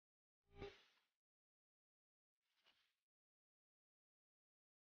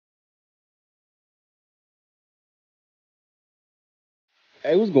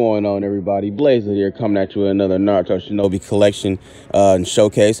Hey, what's going on, everybody? Blazer here, coming at you with another Naruto Shinobi collection and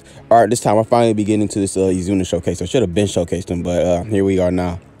showcase. All right, this time I finally be getting into this IZUNA showcase. I should have been showcased him, but here we are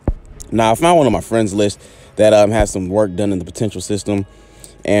now. Now, I found one of my friends' list that has some work done in the potential system,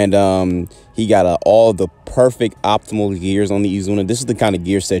 and he got all the perfect optimal gears on the IZUNA. This is the kind of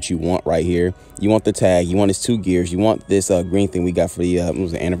gear set you want right here. You want the tag, you want his 2 gears, you want this green thing we got for the it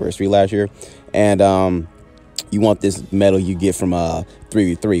was the anniversary last year, and you want this medal you get from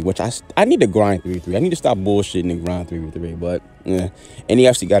 3v3, which I need to grind 3v3. I need to stop bullshitting and grind 3v3, but yeah. And he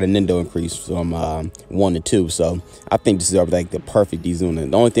actually got a Nendo increase from 1 to 2, so I think this is like the perfect IZUNA.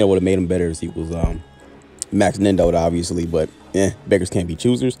 The only thing that would have made him better is he was max Nendo, obviously, but beggars can't be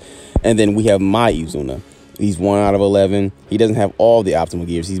choosers. And then we have my IZUNA. He's 1 out of 11. He doesn't have all the optimal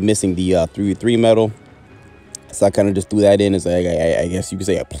gears. He's missing the 3v3 medal, so I kind of just threw that in as I guess you could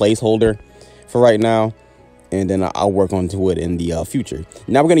say a placeholder for right now. And then I'll work onto it in the future.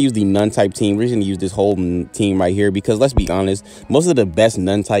 Now we're going to use the nun-type team. We're just going to use this whole team right here because, let's be honest, most of the best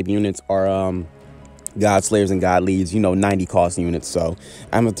nun-type units are God Slayers and God Leads, 90 cost units. So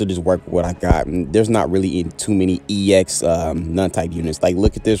I'm going to just work with what I got. And there's not really too many EX nun-type units. Like,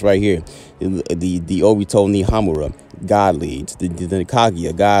 look at this right here. The Obito ni Hamura, God Leads. The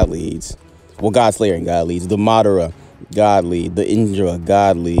Kaguya, God Leads. Well, God Slayer and God Leads. The Madara, God Lead. The Indra,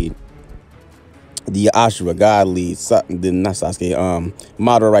 God Lead. The Ashura, God Lead. Not Sasuke,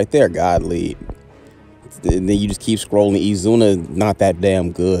 Madara right there, God Lead. And then you just keep scrolling. IZUNA, not that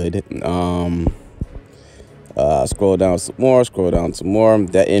damn good. Scroll down some more,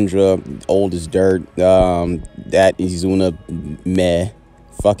 That Indra, old as dirt. That IZUNA, meh.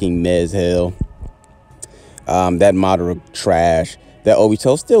 Fucking meh as hell. That Madara, trash. That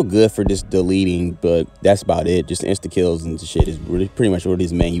Obito still good for just deleting, but that's about it. Just insta kills and shit is really pretty much what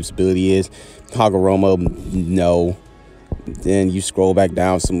his main usability is. Hagoromo, no. Then you scroll back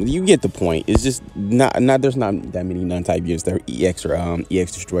down some. You get the point. It's just not. There's not that many nun-type units that are EX or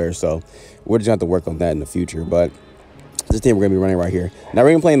EX destroyers. So we're just gonna have to work on that in the future. But this thing we're gonna be running right here. Now we're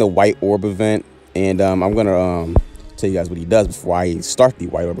gonna be playing the White Orb event, and I'm gonna tell you guys what he does before I start the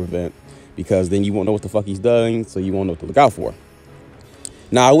White Orb event, because then you won't know what the fuck he's doing, so you won't know what to look out for.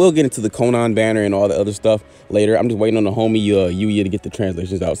 Now, I will get into the Conan banner and all the other stuff later. I'm just waiting on the homie Yuya to get the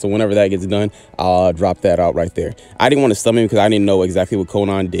translations out. So whenever that gets done, I'll drop that out right there. I didn't want to summon him because I didn't know exactly what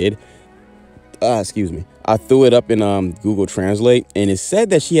Conan did. Excuse me. I threw it up in Google Translate, and it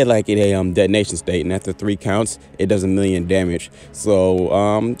said that she had like a detonation state, and after 3 counts, it does 1,000,000 damage.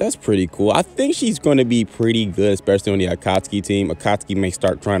 So that's pretty cool. I think she's going to be pretty good, especially on the Akatsuki team. Akatsuki may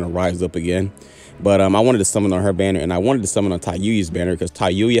start trying to rise up again. But I wanted to summon on her banner, and I wanted to summon on Taiyuya's banner because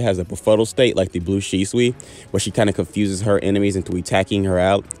Taiyuya has a befuddled state like the blue Shisui, where she kind of confuses her enemies into attacking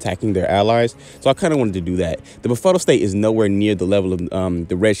their allies. So I kind of wanted to do that. The befuddled state is nowhere near the level of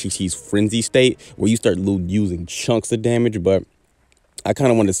the red Shishi's frenzy state, where you start using chunks of damage, but I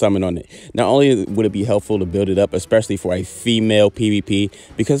kind of wanted to summon on it. Not only would it be helpful to build it up, especially for a female PvP,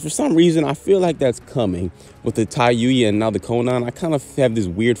 because for some reason I feel like that's coming with the Taiyuya and now the Conan. I kind of have this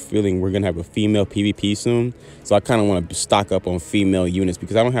weird feeling we're gonna have a female PvP soon, so I kind of want to stock up on female units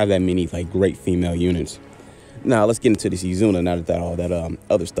because I don't have that many like great female units. Now let's get into this IZUNA. Now that all that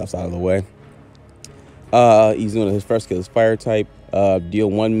other stuff's out of the way. IZUNA, his first skill is fire type. Deal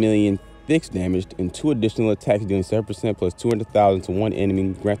 1,000,000 fixed damage and 2 additional attacks dealing 7% plus 200,000 to one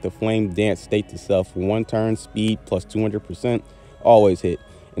enemy. Grant the flame dance state to self for 1 turn, speed plus 200%. Always hit.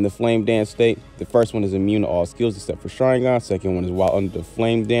 In the flame dance state, the first one is immune to all skills except for Sharingan. Second one is while under the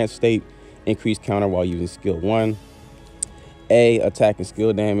flame dance state, increase counter while using skill 1. A, attack and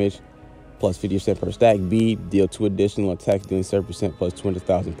skill damage plus 50% per stack. B, deal 2 additional attacks dealing 7% plus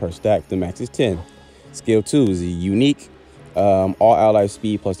 200,000 per stack. The max is 10. Skill 2 is unique. All ally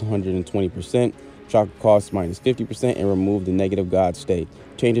speed plus 120%, chocolate cost minus 50%, and remove the negative god state.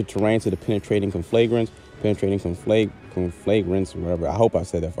 Change the terrain to the penetrating conflagrance, whatever. I hope I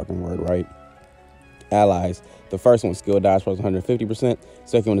said that fucking word right. Allies. The first one, skill dodge plus 150%.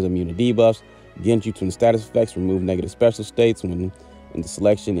 Second one is immune to debuffs. Genjutsu and status effects, remove negative special states when in the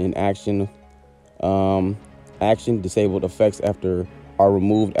selection in action. Disabled effects are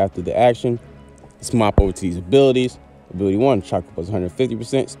removed after the action. Let's mop over to these abilities. Ability 1, chocolate plus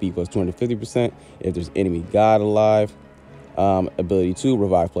 150%, speed plus 250% if there's enemy god alive. Ability 2,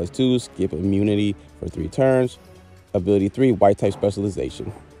 revive plus 2, skip immunity for 3 turns. Ability 3, white type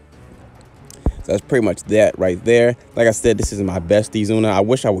specialization. So that's pretty much that right there. Like I said, this is my best IZUNA. I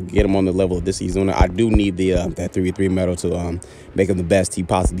wish I would get him on the level of this IZUNA. I do need the that 3v3 medal to make him the best he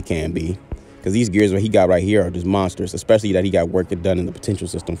possibly can be. Because these gears that he got right here are just monsters, especially that he got work done in the potential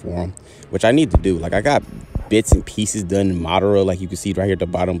system for him, which I need to do. Like, I got bits and pieces done in Madara, like you can see right here at the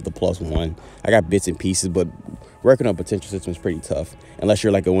bottom of the +1. I got bits and pieces, but working on potential system is pretty tough, unless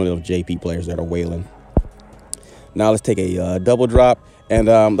you're like one of those JP players that are wailing. Now let's take a double drop, and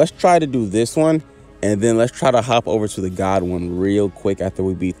let's try to do this one, and then let's try to hop over to the God one real quick after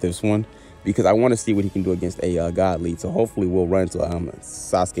we beat this one, because I want to see what he can do against a God lead. So hopefully we'll run into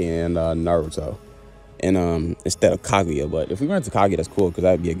Sasuke and Naruto, and instead of Kaguya. But if we run into Kaguya, that's cool, because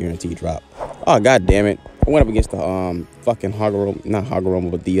that would be a guaranteed drop. Oh, god damn it. I went up against the fucking not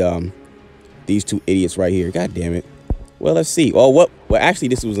Hagoromo, but the these two idiots right here. God damn it. Well, let's see. Well, actually,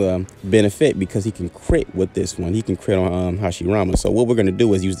 this was a benefit because he can crit with this one. He can crit on Hashirama. So what we're going to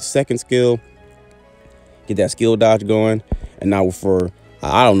do is use the second skill, get that skill dodge going. And now for,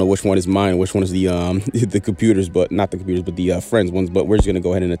 I don't know which one is mine, which one is the the computers, but not the computers, but the friends ones. But we're just going to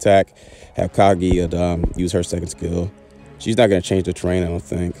go ahead and attack, have Kaguya use her second skill. She's not going to change the terrain, I don't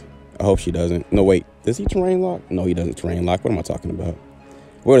think. I hope she doesn't. No, wait. Does he terrain lock? No, he doesn't terrain lock. What am I talking about?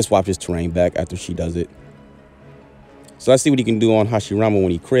 We're going to swap his terrain back after she does it. So let's see what he can do on Hashirama when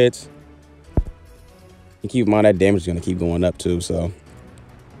he crits. And keep in mind that damage is going to keep going up too, so.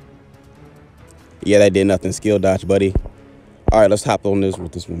 Yeah, that did nothing. Skill dodge, buddy. All right, let's hop on this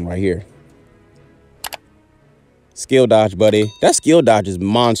with this one right here. Skill dodge, buddy. That skill dodge is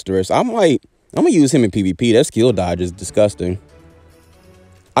monstrous. I'm going to use him in PvP. That skill dodge is disgusting.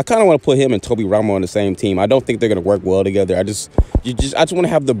 I kind of want to put him and Tobirama on the same team. I don't think they're going to work well together. I just want to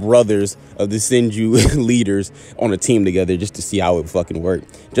have the brothers of the Senju leaders on a team together just to see how it fucking work.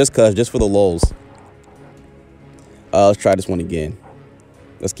 Just for the lulz. Let's try this one again.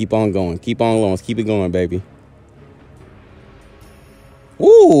 Let's keep on going. Keep on going. Let's keep it going, baby.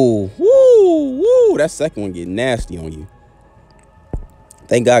 Woo, woo, woo. That second one get nasty on you.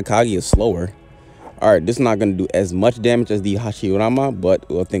 Thank God Kage is slower. All right, this is not going to do as much damage as the Hashirama, but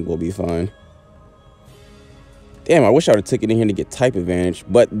I think we'll be fine. Damn, I wish I would have took it in here to get type advantage.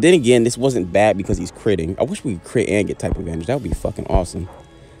 But then again, this wasn't bad because he's critting. I wish we could crit and get type advantage. That would be fucking awesome.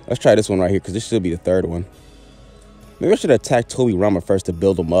 Let's try this one right here, because this should be the third one. Maybe I should attack Tobirama first to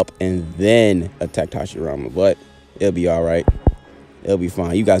build him up and then attack Hashirama. But it'll be all right. It'll be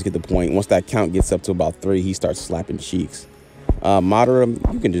fine. You guys get the point. Once that count gets up to about 3, he starts slapping cheeks. Madara,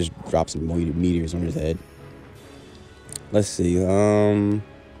 you can just drop some meteors on his head. Let's see.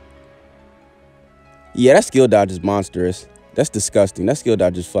 Yeah, that skill dodge is monstrous. That's disgusting. That skill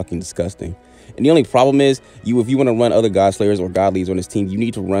dodge is fucking disgusting. And the only problem is, if you want to run other God Slayers or God Leads on this team, you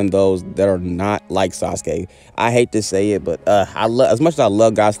need to run those that are not like Sasuke. I hate to say it, but as much as I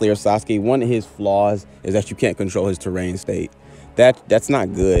love God Slayer Sasuke, one of his flaws is that you can't control his terrain state. That's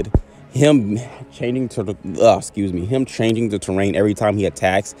not good. Him changing the terrain every time he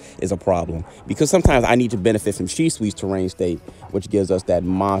attacks is a problem, because sometimes I need to benefit from Shisui's terrain state, which gives us that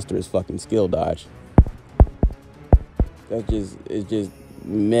monstrous fucking skill dodge. It's just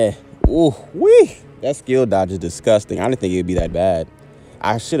meh. Ooh, wee. That skill dodge is disgusting. I didn't think it'd be that bad.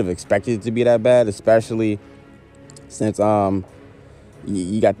 I should have expected it to be that bad, especially since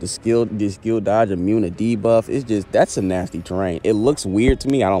you got the skill dodge immune to debuff. It's just, that's a nasty terrain. It looks weird to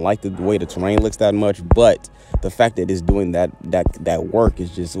me. I don't like the way the terrain looks that much, but the fact that it's doing that work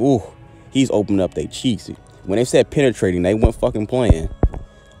is just, ooh, he's opening up their cheeks. When they said penetrating, they weren't fucking playing.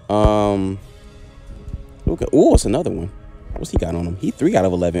 Okay. Ooh, it's another one. What's he got on him? He 3 out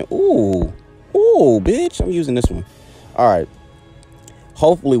of 11. Ooh, bitch. I'm using this one. All right.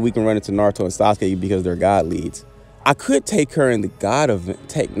 Hopefully we can run into Naruto and Sasuke because they're God leads. I could take her in the God event.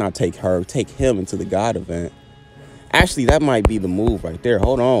 Take him into the God event. Actually, that might be the move right there.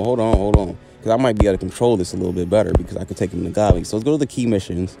 Hold on. Because I might be able to control this a little bit better because I could take him in the God league. So let's go to the key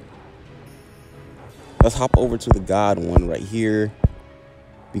missions. Let's hop over to the God one right here,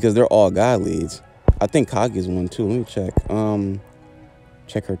 because they're all God leads. I think Kage is one too. Let me check.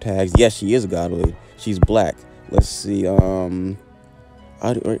 Check her tags. Yes, she is a God lead. She's black. Let's see. Are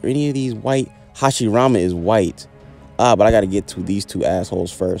any of these white? Hashirama is white. But I got to get to these two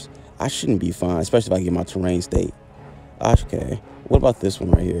assholes first. I shouldn't be fine, especially if I get my terrain state. Okay. What about this one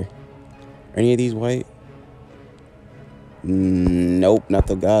right here? Are any of these white? Nope, not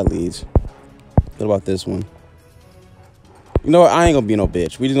the God leads. What about this one? You know what? I ain't gonna be no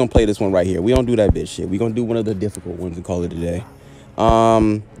bitch. We just gonna play this one right here. We don't do that bitch shit. We gonna do one of the difficult ones and call it a day.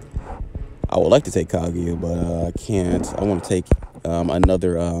 I would like to take Kaguya, but I can't. I want to take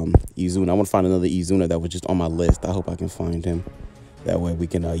another IZUNA. I want to find another IZUNA that was just on my list. I hope I can find him. That way we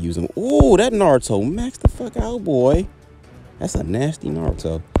can use him. Ooh, that Naruto. Max the fuck out, boy. That's a nasty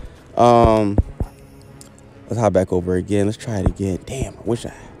Naruto. Let's hop back over again. Let's try it again. Damn, I wish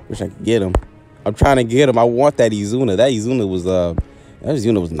I could get him. I'm trying to get him. I want that IZUNA. That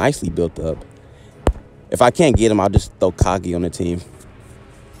IZUNA was nicely built up. If I can't get him, I'll just throw Kagi on the team.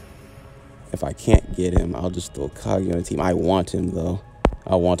 If I can't get him, I'll just throw Kagi on the team. I want him, though.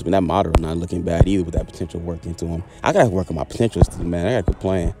 I want him. And that Madara not looking bad either with that potential work into him. I got to work on my potentials, man. I got to quit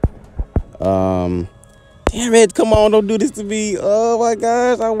playing. Damn it. Come on. Don't do this to me. Oh, my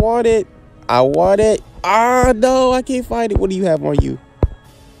gosh. I want it. I want it. Ah, no. I can't find it. What do you have on you?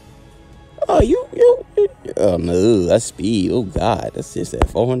 Oh, you. Oh, no. That's speed. Oh, God. That's just at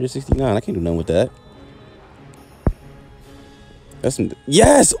 469. I can't do nothing with that. That's some.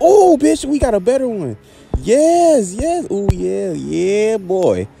 Yes. Oh, bitch. We got a better one. Yes. Oh, yeah. Yeah,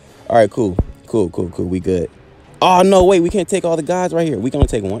 boy. All right, cool. We good. Oh, no, wait. We can't take all the guys right here. We can only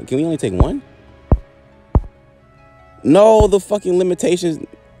take one. Can we only take one? No, the fucking limitations.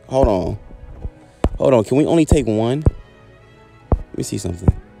 Hold on. Can we only take one? Let me see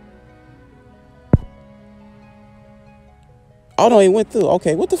something. Oh, no, it went through.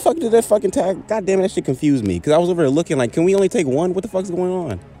 Okay, what the fuck did that fucking tag? God damn it, that shit confused me. Because I was over there looking like, can we only take one? What the fuck's going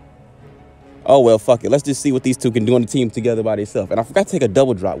on? Oh, well, fuck it. Let's just see what these two can do on the team together by themselves. And I forgot to take a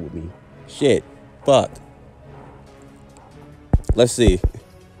double drop with me. Shit. Fuck. Let's see.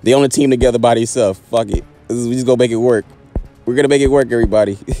 They on the team together by themselves. Fuck it. We just gonna make it work. We're gonna make it work,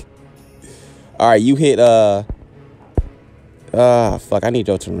 everybody. All right, you hit, fuck, I need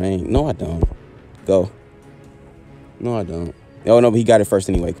your terrain. No, I don't. Go. No, I don't. Oh, no, but he got it first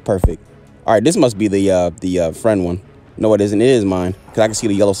anyway. Perfect. All right, this must be the friend one. No, it isn't. It is mine. Because I can see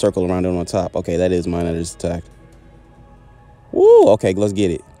the yellow circle around it on top. Okay, that is mine. That is attacked. Woo, okay, let's get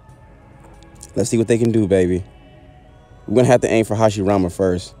it. Let's see what they can do, baby. We're going to have to aim for Hashirama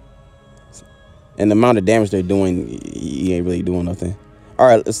first. And the amount of damage they're doing, he ain't really doing nothing. All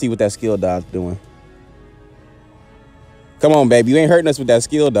right, let's see what that skill dodge doing. Come on, baby. You ain't hurting us with that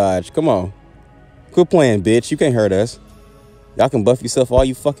skill dodge. Come on. Quit playing, bitch. You can't hurt us. Y'all can buff yourself all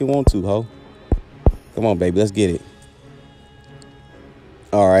you fucking want to, ho. Come on, baby. Let's get it.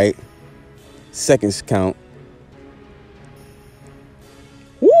 All right. Seconds count.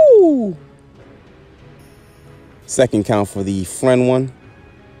 Woo! Second count for the friend one.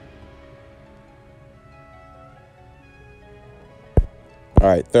 All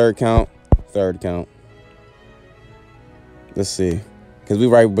right. Third count. Let's see. Because we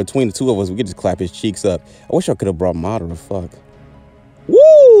right between the two of us, we could just clap his cheeks up. I wish I could have brought Madara. Fuck.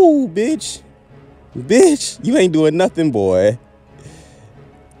 Woo, bitch. Bitch, you ain't doing nothing, boy.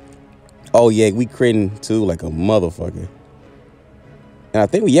 Oh, yeah, we critting, too, like a motherfucker. And I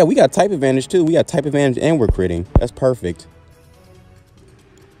think, yeah, we got type advantage, too. We got type advantage and we're critting. That's perfect.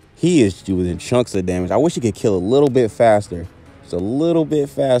 He is doing chunks of damage. I wish he could kill a little bit faster. Just a little bit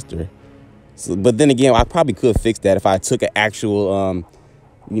faster. So, but then again, I probably could fix that if I took an actual,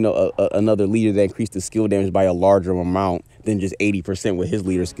 another leader that increased the skill damage by a larger amount than just 80% with his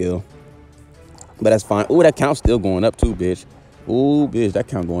leader skill. But that's fine. Oh, that count's still going up too, bitch. Oh, bitch, that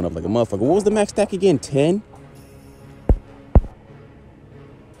count going up like a motherfucker. What was the max stack again? 10?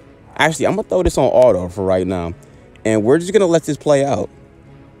 Actually, I'm going to throw this on auto for right now. And we're just going to let this play out.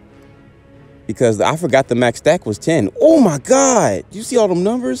 Because I forgot the max stack was 10. Oh, my God. Do you see all them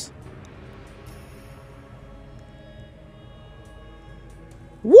numbers?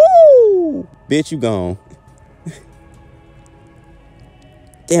 Woo! Bitch, you gone.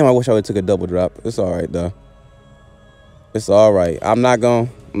 Damn, I wish I would have took a double drop. It's all right, though. It's all right. I'm not gonna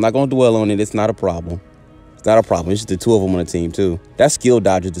dwell on it. It's not a problem. It's not a problem. It's just the two of them on the team, too. That skill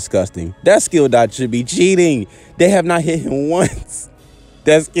dodge is disgusting. That skill dodge should be cheating. They have not hit him once.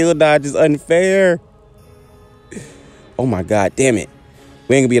 That skill dodge is unfair. Oh, my God. Damn it.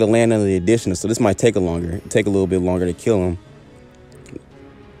 We ain't gonna be able to land under the additional, so this might take a little bit longer to kill him.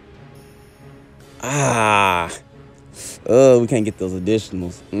 Ah. Oh, we can't get those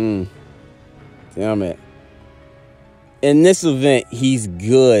additionals. Damn it. In this event, he's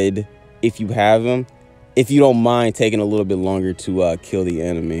good if you have him. If you don't mind taking a little bit longer to kill the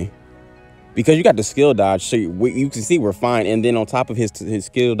enemy. Because you got the skill dodge, so you can see we're fine. And then on top of his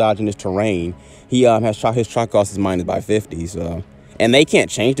skill dodge and his terrain, he has his chalk cost is minus by 50. So, and they can't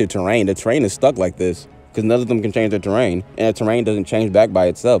change the terrain. The terrain is stuck like this because none of them can change their terrain, and the terrain doesn't change back by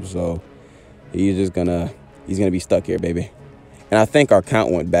itself. So he's gonna be stuck here, baby. And I think our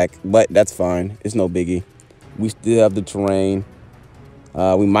count went back, but that's fine. It's no biggie. We still have the terrain.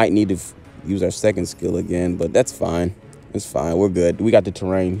 We might need to use our second skill again, but that's fine. It's fine. We're good. We got the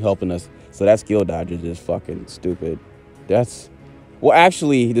terrain helping us. So that skill dodge is just fucking stupid. Well,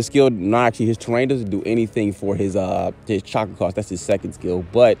 actually, his terrain doesn't do anything for his chakra cost. That's his second skill.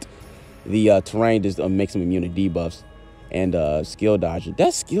 But the terrain just makes him immune to debuffs. And skill dodge.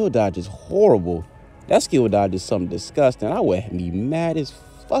 That skill dodge is horrible. That skill dodge is something disgusting. I would be mad as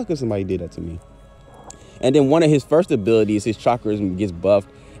fuck if somebody did that to me. And then one of his first abilities, his chakras gets buffed,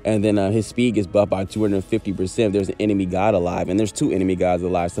 and then his speed gets buffed by 250%. There's an enemy god alive, and there's 2 enemy gods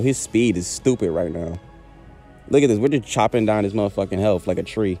alive. So his speed is stupid right now. Look at this. We're just chopping down his motherfucking health like a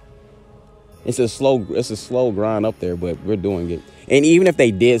tree. It's a slow grind up there, but we're doing it. And even if they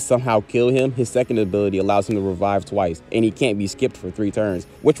did somehow kill him, his second ability allows him to revive twice, and he can't be skipped for 3 turns,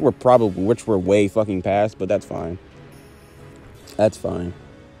 which we're way fucking past, but that's fine. That's fine.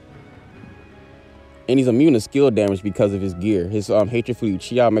 And he's immune to skill damage because of his gear. His hatred for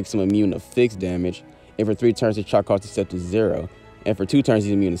Uchiha makes him immune to fixed damage, and for 3 turns his char cost is set to 0. And for 2 turns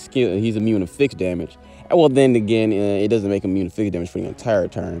he's immune to skill. He's immune to fixed damage. Well, then again, it doesn't make him immune to fixed damage for the entire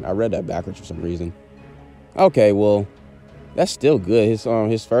turn. I read that backwards for some reason. Okay, well, that's still good.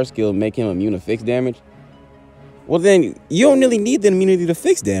 His first skill make him immune to fixed damage. Well, then you don't really need the immunity to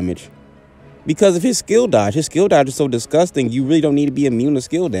fixed damage because of his skill dodge. His skill dodge is so disgusting. You really don't need to be immune to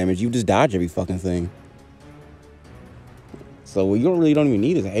skill damage. You just dodge every fucking thing. So what you don't even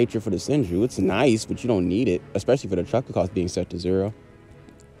need is a hatred for the Senju. It's nice, but you don't need it, especially for the chakra cost being set to 0.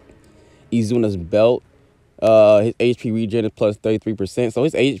 IZUNA's belt. His HP regen is plus 33%. So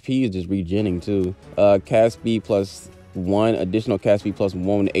his HP is just regenning too. Cast speed plus 1. Additional cast speed plus 1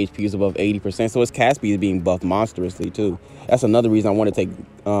 when the HP is above 80%. So his cast speed is being buffed monstrously too. That's another reason I want to take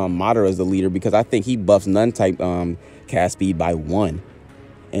Madara as the leader, because I think he buffs Nun-type cast speed by 1.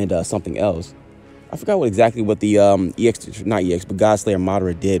 And something else. I forgot exactly what the but Godslayer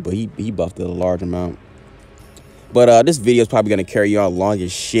Madara did, but he buffed it a large amount. But this video is probably gonna carry on long as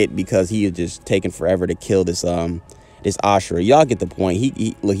shit because he is just taking forever to kill this Ashura. Y'all get the point.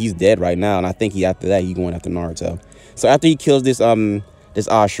 Look, he's dead right now, and I think after that he's going after Naruto. So after he kills this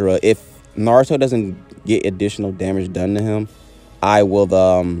Ashura, if Naruto doesn't get additional damage done to him, I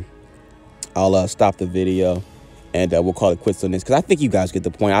will I'll stop the video. And we'll call it quits on this, because I think you guys get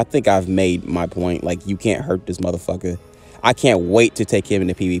the point. I think I've made my point. Like, you can't hurt this motherfucker. I can't wait to take him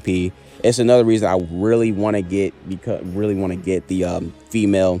into PvP. It's another reason I really want to get the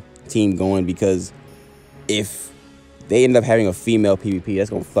female team going, because if they end up having a female PvP, that's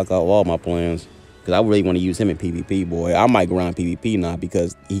gonna fuck up all my plans. Because I really want to use him in PvP, boy. I might go around PvP now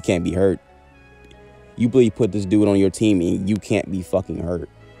because he can't be hurt. You really put this dude on your team and you can't be fucking hurt.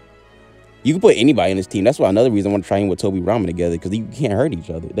 You can put anybody in this team. That's why another reason I want to try him with Toby Ramen together, because you can't hurt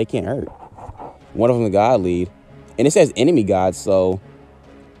each other. They can't hurt. One of them the god lead. And it says enemy gods, so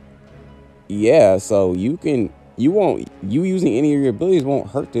yeah, so you using any of your abilities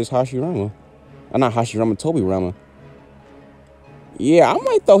won't hurt this Hashirama. Not Hashirama, Toby Ramen. Yeah, I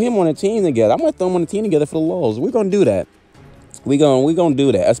might throw him on a team together. I might throw him on a team together for the lulz. We're gonna do that. We're gonna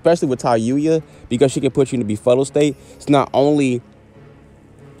do that, especially with Tayuya, because she can put you in the befuddled state. It's not only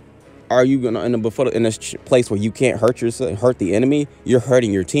are you gonna in a place where you can't hurt the enemy, you're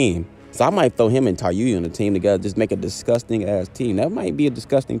hurting your team. So I might throw him and Tayuya on the team together, just make a disgusting ass team. That might be a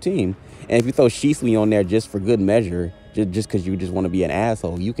disgusting team. And if you throw Shisui on there just for good measure, just because you just want to be an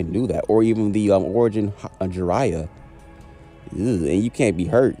asshole, you can do that. Or even the Origin Jiraiya. And you can't be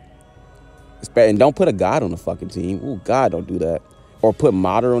hurt. And don't put a god on the fucking team. Oh, God, don't do that. Or put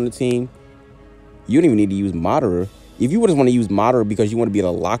Madara on the team. You don't even need to use Madara. If you just want to use Madara because you want to be in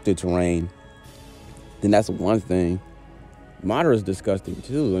a locked terrain, then that's one thing. Madara is disgusting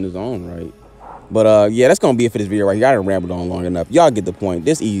too in his own right. But yeah, that's gonna be it for this video right here. I done rambled on long enough. Y'all get the point.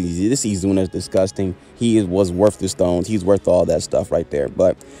 This IZUNA is disgusting. He was worth the stones. He's worth all that stuff right there.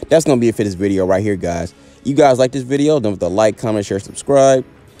 But that's gonna be it for this video right here, guys. You guys like this video? Don't forget to like, comment, share, subscribe.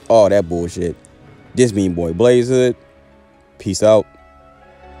 All that bullshit. This mean boy Blaze Hood. Peace out.